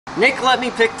Nick let me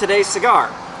pick today's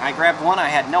cigar. I grabbed one, I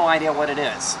had no idea what it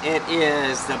is. It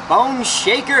is the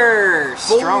Boneshaker.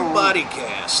 Full body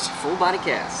cast. Full body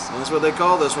cast. That's what they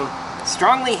call this one.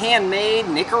 Strongly handmade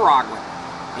Nicaraguan.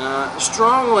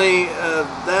 Strongly,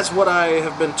 that's what I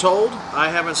have been told. I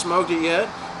haven't smoked it yet,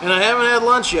 and I haven't had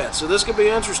lunch yet, so this could be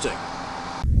interesting.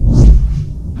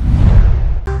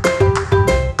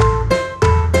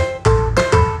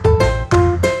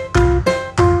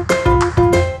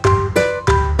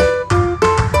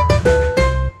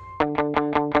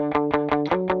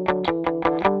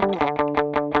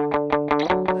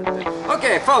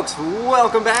 Okay, folks,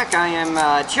 welcome back. I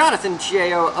am Jonathan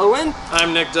J.O. Owen.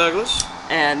 I'm Nick Douglas.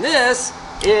 And this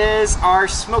is our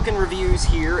smoking reviews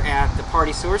here at the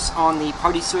Party Source on the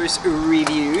Party Source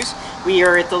Reviews. We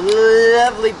are at the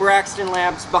lovely Braxton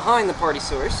Labs behind the Party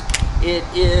Source. It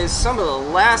is some of the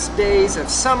last days of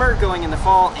summer going into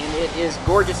fall, and it is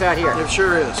gorgeous out here. It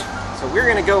sure is. So we're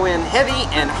going to go in heavy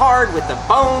and hard with the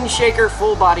Boneshaker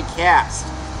full body cast.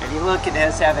 If you look, it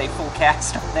does have a full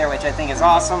cast up there, which I think is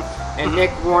awesome. And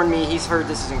Nick warned me, he's heard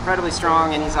this is incredibly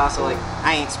strong, and he's also like,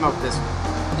 I ain't smoked this one.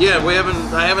 Yeah, I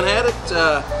haven't had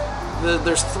it.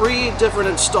 There's 3 different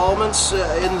installments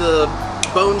in the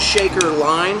Boneshaker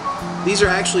line. These are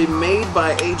actually made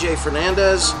by AJ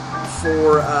Fernandez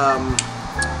for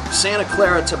Santa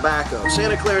Clara Tobacco.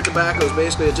 Santa Clara Tobacco is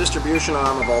basically a distribution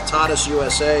arm of Altadas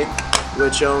USA,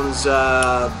 which owns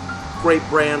great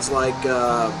brands like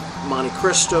Monte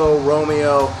Cristo,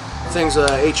 Romeo, things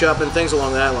H-Up and things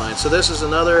along that line. So this is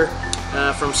another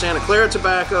from Santa Clara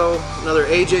Tobacco, another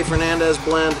AJ Fernandez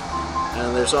blend,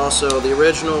 and there's also the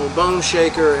original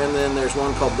Boneshaker, and then there's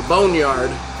one called the Boneyard,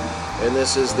 and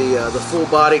this is the full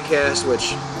body cast,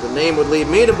 which the name would lead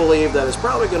me to believe that is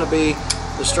probably going to be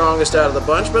the strongest out of the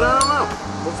bunch, but I don't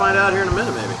know. We'll find out here in a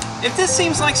minute, maybe. If this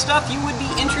seems like stuff you would be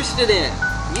interested in,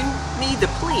 you need to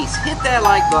please hit that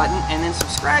like button and then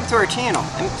subscribe to our channel.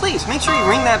 And please make sure you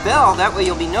ring that bell, that way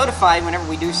you'll be notified whenever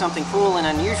we do something cool and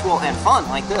unusual and fun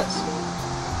like this.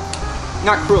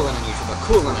 Not cruel and unusual, but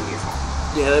cool and unusual.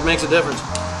 Yeah, that makes a difference.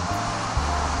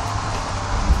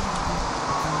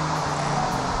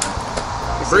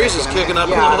 The breeze is kicking up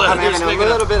a little bit. I'm having a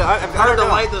little bit. Hard to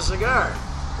light the cigar.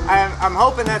 I'm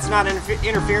hoping that's not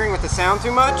interfering with the sound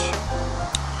too much.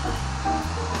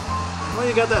 Well,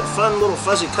 you got that fun little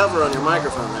fuzzy cover on your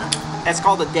microphone there. That's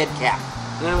called a dead cap.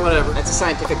 Yeah, whatever. That's a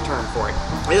scientific term for it.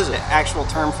 Is it? The actual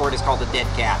term for it is called a dead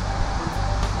cap.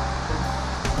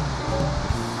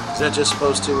 Is that just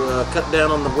supposed to cut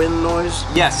down on the wind noise?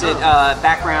 Yes, it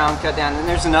background cut down. And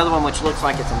there's another one which looks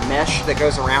like it's a mesh that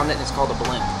goes around it, and it's called a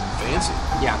blimp. Fancy.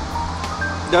 Yeah.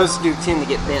 Those do tend to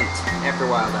get bent after a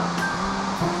while,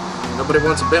 though. Nobody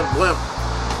wants a bent blimp.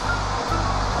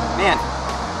 Man,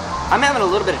 I'm having a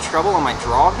little bit of trouble on my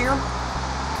draw here.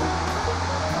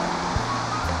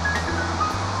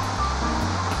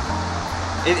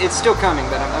 It's still coming,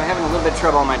 but I'm having a little bit of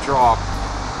trouble on my draw.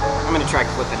 I'm going to try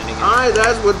clipping it again.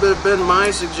 That would have been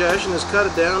my suggestion, is cut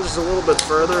it down just a little bit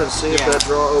further and see if that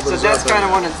draw opens up. So that's kind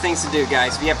of one of the things to do,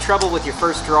 guys. If you have trouble with your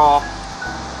first draw,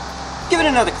 give it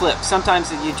another clip.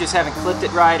 Sometimes you just haven't clipped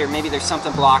it right, or maybe there's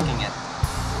something blocking it.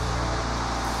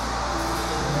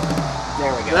 There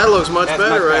we go. That looks much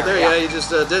better right there. Yeah, you just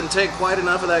didn't take quite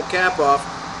enough of that cap off.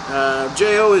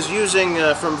 J.O. is using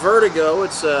from Vertigo.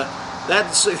 It's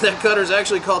that cutter is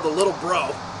actually called the Little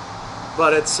Bro,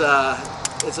 but it's a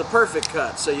perfect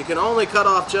cut. So you can only cut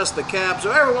off just the cap.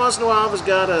 So every once in a while, if it's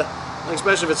got a,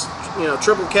 especially if it's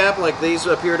triple cap like these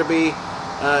appear to be,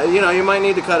 you might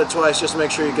need to cut it twice just to make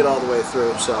sure you get all the way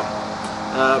through. So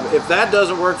if that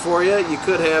doesn't work for you, you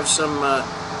could have some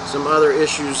other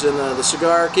issues in the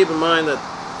cigar. Keep in mind that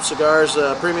cigars,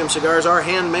 premium cigars, are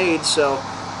handmade, so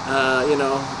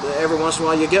every once in a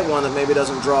while you get one that maybe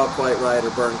doesn't draw quite right or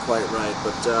burn quite right.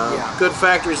 But good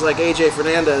factories like AJ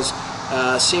Fernandez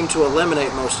seem to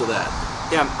eliminate most of that.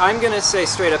 Yeah, I'm gonna say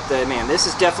straight up that, man, this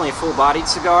is definitely a full-bodied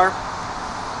cigar.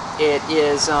 It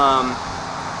is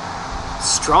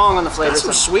strong on the flavor. There's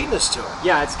some sweetness to it.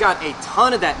 Yeah, it's got a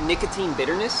ton of that nicotine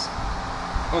bitterness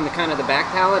on the kind of the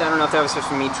back palate. I don't know if that was just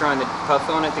from me trying to puff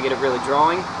on it to get it really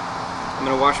drawing. I'm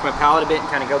going to wash my palate a bit and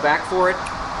kind of go back for it.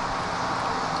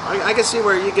 I can see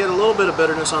where you get a little bit of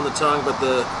bitterness on the tongue, but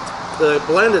the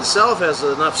blend itself has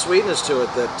enough sweetness to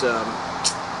it that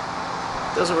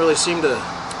doesn't really seem to...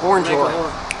 Orange oil.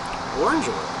 Orange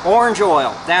oil. Orange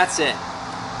oil, that's it.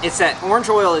 It's that orange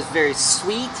oil is very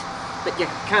sweet, but you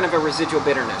kind of a residual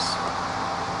bitterness.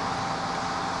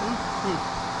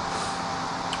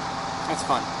 That's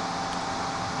fun.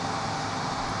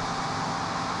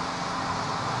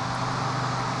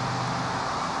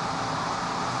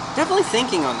 Definitely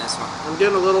thinking on this one. I'm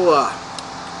getting a little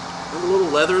A little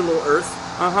leather, a little earth.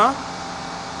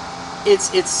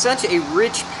 It's such a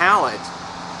rich palate,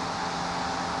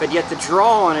 but yet the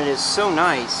draw on it is so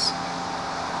nice.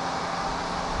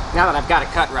 Now that I've got it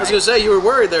cut right. I was gonna say, you were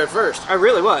worried there at first. I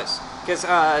really was, because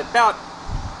about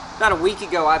a week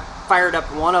ago I fired up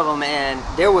one of them and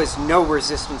there was no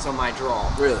resistance on my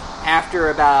draw. Really? After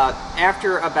about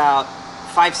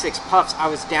 5-6 puffs, I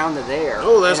was down to there.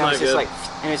 Oh, that's not good. good.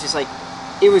 And it was just like,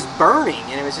 it was burning,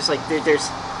 and it was just like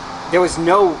there was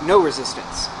no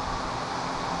resistance.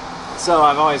 So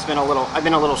I've been a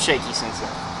little shaky since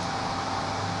then.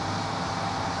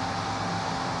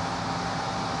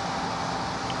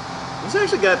 It's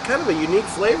actually got kind of a unique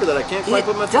flavor that I can't quite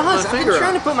put my finger on. I've been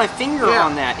trying to put my finger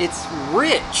on that. It's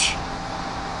rich.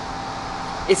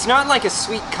 It's not like a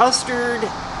sweet custard.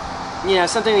 You know,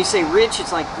 something when you say rich,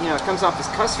 it's like, you know, it comes off as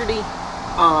custardy.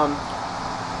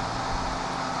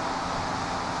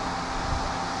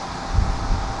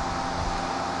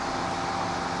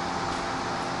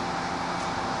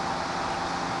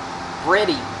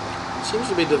 Bready. It seems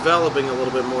to be developing a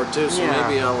little bit more too, so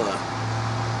maybe I'll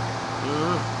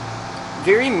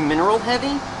very mineral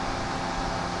heavy.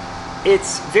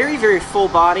 It's very, very full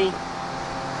body,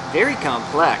 very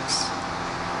complex.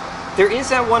 There is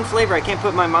that one flavor I can't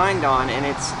put my mind on, and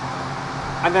it's,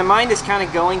 my mind is kind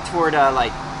of going toward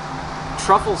like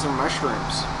truffles or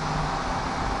mushrooms.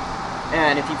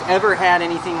 And if you've ever had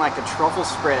anything like a truffle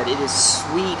spread, it is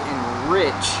sweet and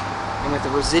rich, and with the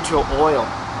residual oil.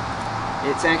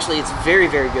 It's very,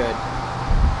 very good.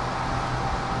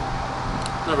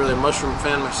 Not really a mushroom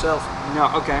fan myself. No,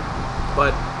 okay.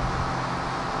 But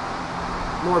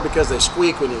more because they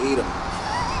squeak when you eat them.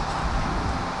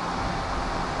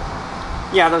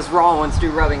 Yeah, those raw ones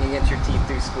do rubbing against your teeth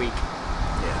do squeak.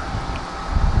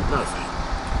 Yeah. Not a fan.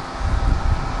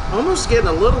 Almost getting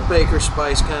a little baker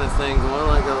spice kind of thing going,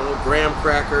 like a little graham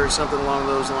cracker or something along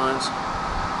those lines.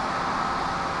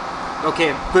 Okay,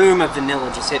 a boom of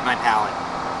vanilla just hit my palate.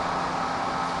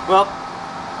 Well,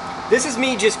 this is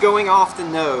me just going off the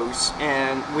nose,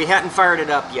 and we hadn't fired it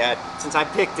up yet since I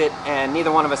picked it, and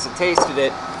neither one of us had tasted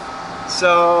it.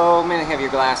 So, may I have your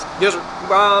glass? Yes, sir.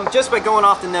 Just by going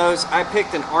off the nose, I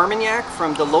picked an Armagnac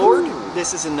from Delord. Ooh.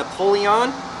 This is a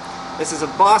Napoleon. This is a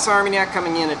Boss Armagnac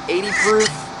coming in at 80 proof.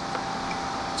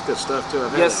 It's good stuff too.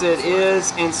 Yes, it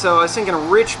is. And so I was thinking a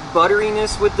rich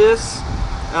butteriness with this.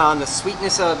 The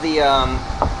sweetness of the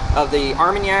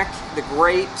Armagnac, the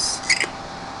grapes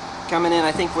coming in,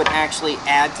 I think would actually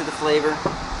add to the flavor.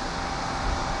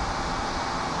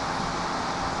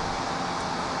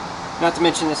 Not to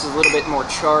mention this is a little bit more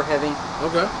char heavy.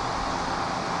 Okay.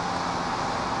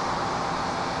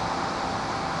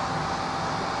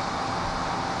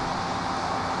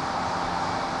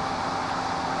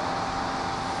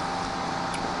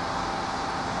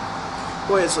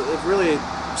 Boy, it really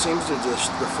seems to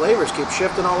just, the flavors keep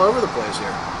shifting all over the place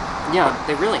here. Yeah,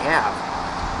 they really have.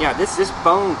 Yeah, this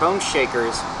Boneshaker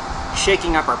is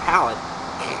shaking up our palate.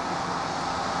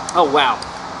 Oh wow,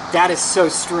 that is so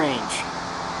strange.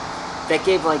 That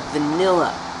gave like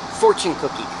vanilla, fortune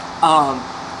cookie,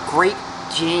 grape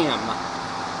jam,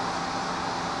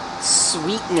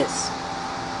 sweetness,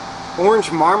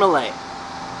 orange marmalade.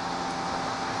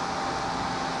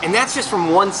 And that's just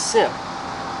from one sip.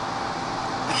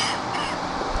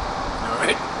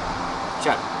 Alright.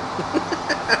 Shut.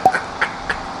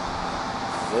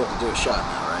 You have to do a shot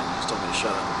now, right? You just told me to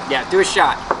shut up. Yeah, do a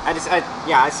shot.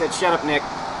 I said shut up, Nick.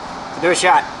 So do a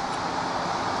shot.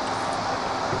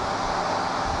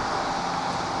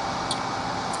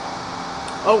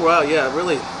 Oh wow, yeah,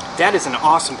 really. That is an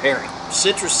awesome pairing.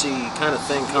 Citrusy kind of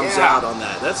thing comes out on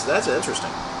that. That's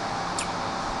interesting.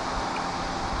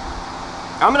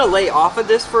 I'm gonna lay off of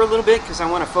this for a little bit because I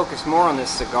want to focus more on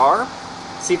this cigar.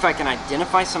 See if I can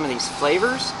identify some of these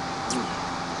flavors.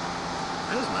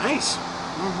 That is nice.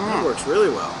 That works really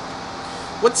well.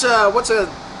 What's a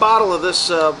bottle of this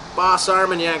Boss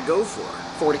Armagnac go for?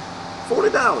 $40.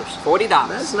 $40. $40.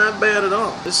 That's not bad at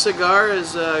all. This cigar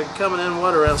is coming in,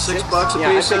 what, around $6 a piece? Yeah,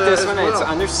 I think this one, it's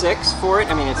under $6 for it.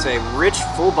 I mean, it's a rich,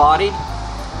 full-bodied.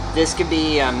 This could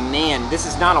be, man, this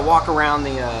is not a walk around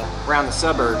the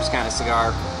suburbs kind of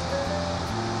cigar.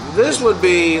 This would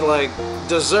be like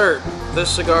dessert. This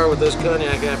cigar with this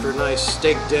cognac after a nice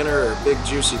steak dinner or a big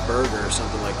juicy burger or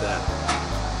something like that.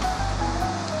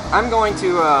 I'm going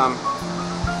to,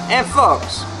 and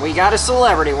folks, we got a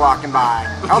celebrity walking by.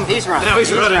 Oh, he's running. Now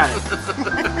he's running.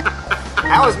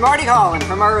 That was Marty Holland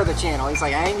from our other channel. He's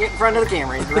like, I ain't getting in front of the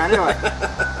camera. He's running away.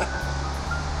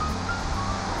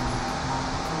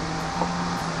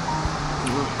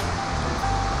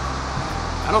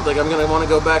 I don't think I'm going to want to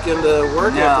go back into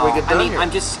work after we get done here.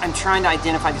 I'm trying to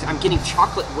identify these. I'm getting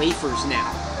chocolate wafers now.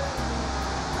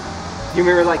 You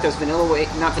remember like those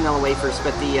not vanilla wafers,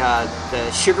 but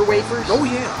the sugar wafers? Oh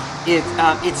yeah.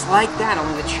 It's like that,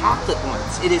 only the chocolate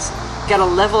ones. It is got a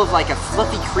level of like a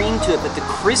fluffy cream to it, but the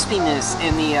crispiness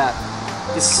and the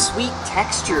sweet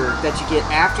texture that you get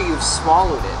after you've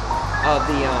swallowed it of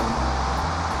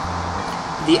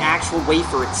the actual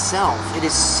wafer itself. It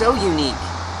is so unique.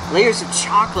 Layers of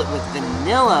chocolate with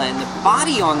vanilla, and the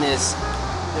body on this.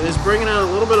 It is bringing out a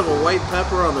little bit of a white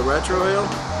pepper on the retro ale.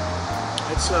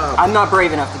 It's I'm not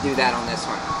brave enough to do that on this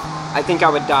one. I think I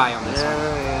would die on this one.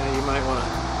 Yeah, you might want to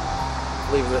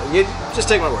leave it. You just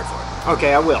take my word for it.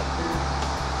 Okay, I will.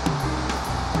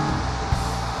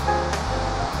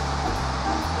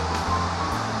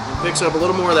 It picks up a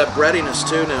little more of that breadiness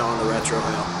too now on the retro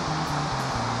ale.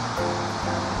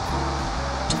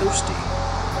 Toasty.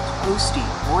 Toasty,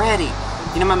 bready.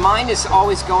 You know, my mind is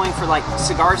always going for like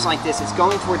cigars like this. It's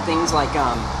going toward things like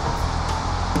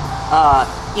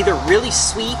either really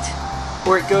sweet,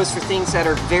 or it goes for things that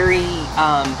are very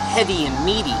heavy and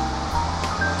meaty.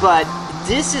 But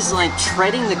this is like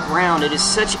treading the ground. It is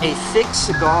such a thick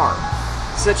cigar,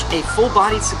 such a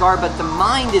full-bodied cigar, but the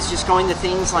mind is just going to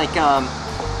things like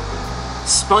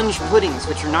sponge puddings,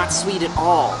 which are not sweet at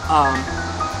all.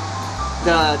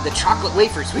 The chocolate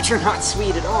wafers, which are not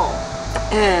sweet at all.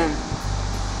 And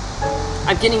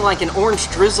I'm getting like an orange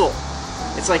drizzle.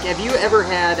 It's like, have you ever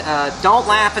had, don't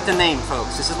laugh at the name,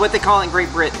 folks. This is what they call it in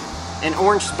Great Britain. An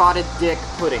orange spotted dick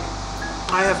pudding.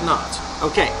 I have not.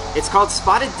 Okay, it's called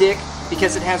spotted dick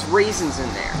because it has raisins in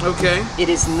there. Okay. It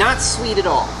is not sweet at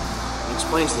all.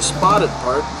 Explains the spotted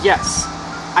part. Yes.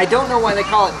 I don't know why they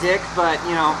call it dick, but,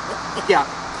 you know, yeah.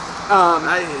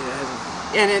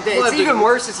 It's even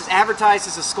worse. This is advertised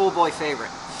as a schoolboy favorite.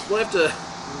 We'll have to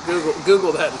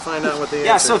Google that and find out what the answer is.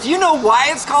 Yeah, so if you know why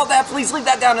it's called that, please leave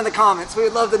that down in the comments. We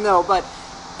would love to know. But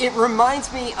it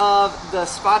reminds me of the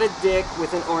spotted dick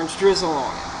with an orange drizzle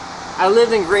on it. I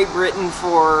lived in Great Britain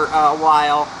for a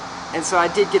while, and so I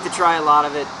did get to try a lot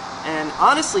of it. And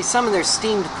honestly, some of their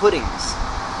steamed puddings,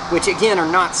 which again are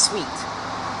not sweet.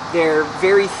 They're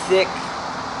very thick,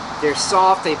 they're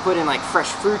soft, they put in like fresh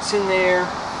fruits in there.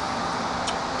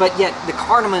 But yet the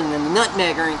cardamom and the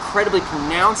nutmeg are incredibly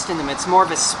pronounced in them. It's more of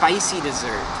a spicy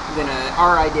dessert than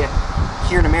our idea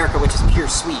here in America, which is pure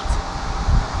sweet.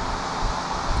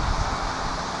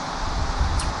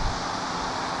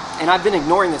 And I've been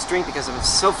ignoring this drink because I'm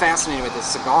so fascinated with this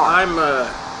cigar. I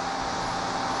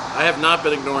have not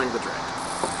been ignoring the drink.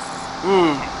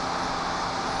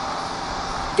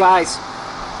 Guys,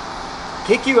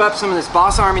 pick you up some of this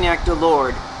Boss Armagnac de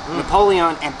Lord,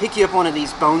 Napoleon, and pick you up one of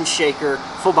these Boneshaker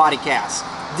full body casks.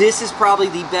 This is probably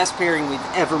the best pairing we've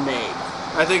ever made.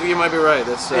 I think you might be right.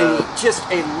 It's just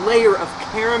a layer of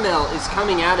caramel is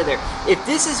coming out of there. If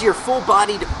this is your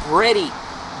full-bodied bready,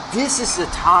 this is the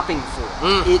topping for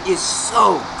it. It is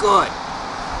so good.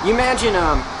 You imagine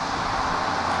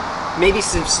maybe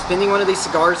suspending one of these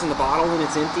cigars in the bottle when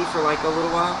it's empty for like a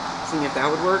little while, seeing if that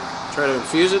would work. Try to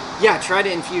infuse it? Yeah, try to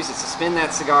infuse it. Suspend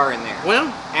that cigar in there. Well,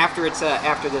 after this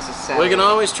is Saturday. We can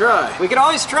always try. We can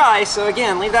always try. So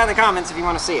again, leave that in the comments if you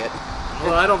want to see it.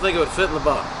 Well, I don't think it would fit in the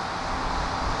bottle.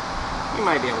 You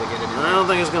might be able to get it in there. I don't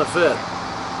think it's going to fit.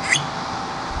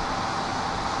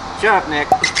 Shut up, Nick.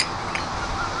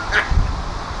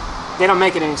 They don't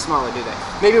make it any smaller, do they?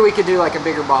 Maybe we could do like a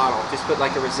bigger bottle. Just put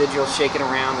like a residual, shake it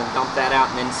around, and dump that out,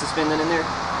 and then suspend it in there.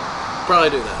 Probably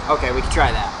do that. Okay, we could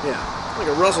try that. Yeah. Like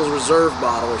a Russell's Reserve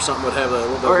bottle or something would have a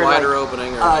little bit wider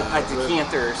opening. Or a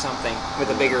decanter or something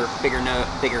with a bigger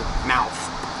mouth.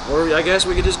 Or I guess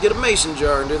we could just get a mason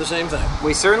jar and do the same thing.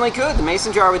 We certainly could. The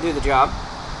mason jar would do the job.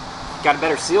 Got a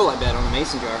better seal, I bet, on the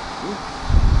mason jar.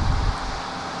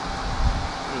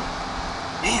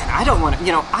 Man, I don't want to,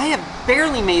 you know, I have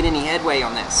barely made any headway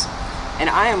on this. And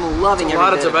I am loving every bit. A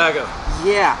lot of tobacco.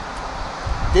 Yeah.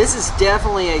 This is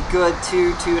definitely a good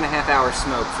 2.5 hour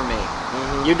smoke for me.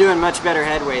 You're doing much better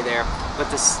headway there. But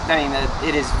this thing,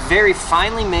 it is very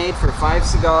finely made for for a $5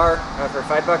 cigar.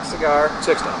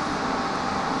 $6.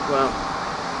 Well,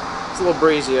 it's a little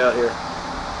breezy out here.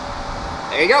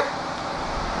 There you go.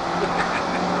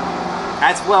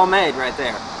 That's well made right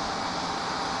there.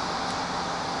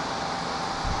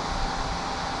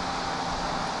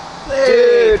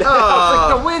 Dude,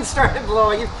 like the wind started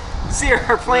blowing. You see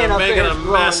her playing up there. Making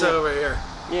a mess over here.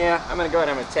 Yeah, I'm gonna go ahead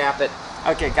and I'm gonna tap it.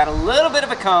 Okay, got a little bit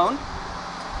of a cone.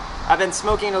 I've been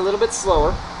smoking a little bit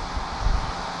slower.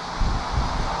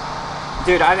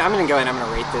 Dude, I'm gonna go ahead and I'm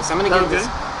gonna rate this. I'm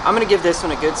gonna give this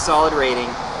one a good solid rating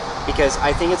because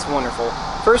I think it's wonderful.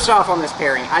 First off, on this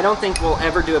pairing, I don't think we'll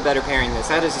ever do a better pairing than this.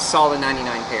 That is a solid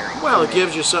 99 pairing. Well, it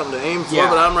gives you something to aim for,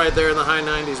 but I'm right there in the high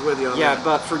 90s with you on that. Yeah,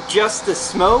 but for just the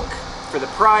smoke, for the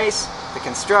price, the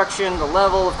construction, the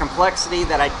level of complexity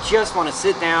that I just want to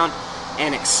sit down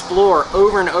and explore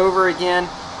over and over again,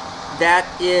 that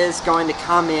is going to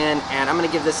come in, and I'm going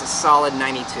to give this a solid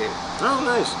 92. Oh,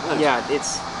 nice. Yeah,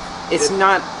 it's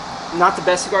not the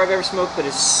best cigar I've ever smoked, but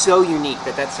it's so unique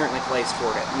that certainly plays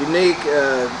toward it. Unique,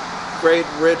 great,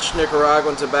 rich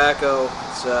Nicaraguan tobacco.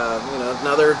 It's you know,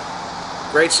 another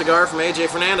great cigar from AJ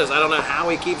Fernandez. I don't know how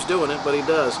he keeps doing it, but he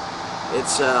does.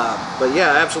 It's but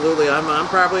yeah, absolutely. I'm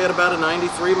probably at about a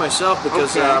 93 myself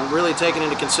because I'm really taking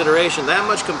into consideration that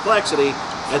much complexity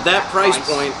at that price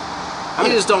point. You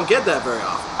just don't get that very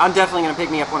often. I'm definitely going to pick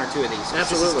me up one or two of these.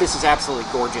 Absolutely. This is absolutely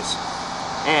gorgeous.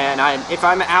 And if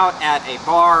I'm out at a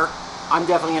bar, I'm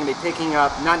definitely going to be picking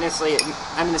up, not necessarily,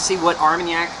 I'm going to see what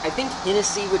Armagnac. I think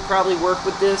Hennessy would probably work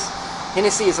with this.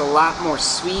 Hennessy is a lot more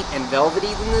sweet and velvety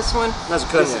than this one. That's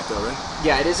a cognac though, right?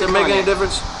 Yeah, it is a cognac. Does it make any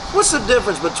difference? What's the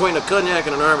difference between a cognac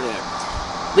and an Armagnac?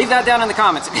 Leave that down in the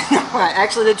comments.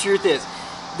 Actually, the truth is,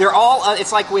 they're all,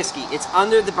 it's like whiskey. It's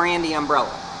under the brandy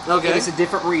umbrella. Okay. It is a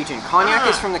different region. Cognac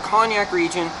is from the cognac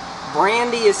region.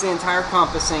 Brandy is the entire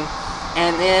compassing.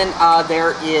 And then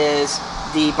there is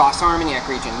the Boss Armagnac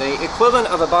region, the equivalent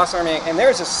of a Boss Armagnac. And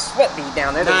there's a sweat bead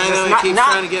down there. No, I know, he keeps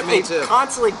trying to get me too.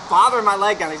 Constantly bothering my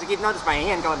leg down there. I keep noticing my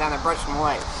hand going down there, brushing them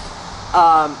away.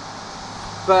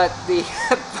 But the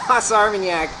Boss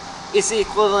Armagnac is the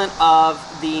equivalent of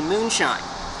the moonshine.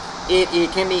 It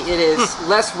is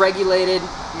less regulated,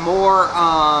 more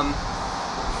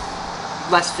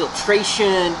less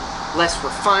filtration, less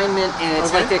refinement, and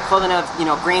it's like the equivalent of, you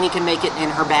know, Granny can make it in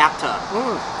her bathtub.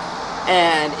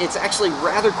 And it's actually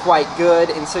rather quite good,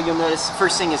 and so you'll notice the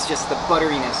first thing is just the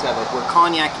butteriness of it, where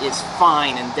cognac is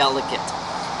fine and delicate.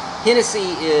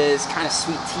 Hennessy is kind of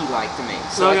sweet tea-like to me.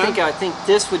 So I think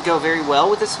this would go very well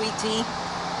with a sweet tea,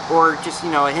 or just,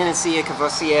 you know, a Hennessy, a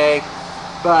Cavassier.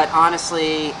 But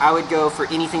honestly, I would go for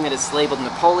anything that is labeled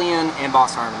Napoleon and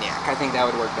Boss Armagnac. I think that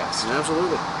would work best.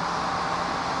 Absolutely.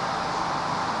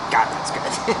 God, that's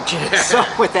good. So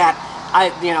with that,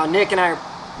 Nick and I are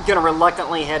gonna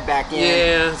reluctantly head back in.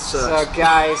 Yeah, so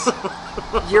guys,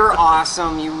 you're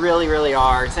awesome. You really, really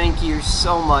are. Thank you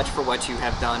so much for what you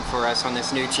have done for us on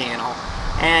this new channel.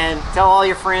 And tell all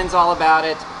your friends all about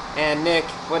it. And Nick,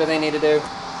 what do they need to do?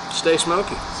 Stay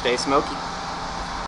smoky. Stay smoky.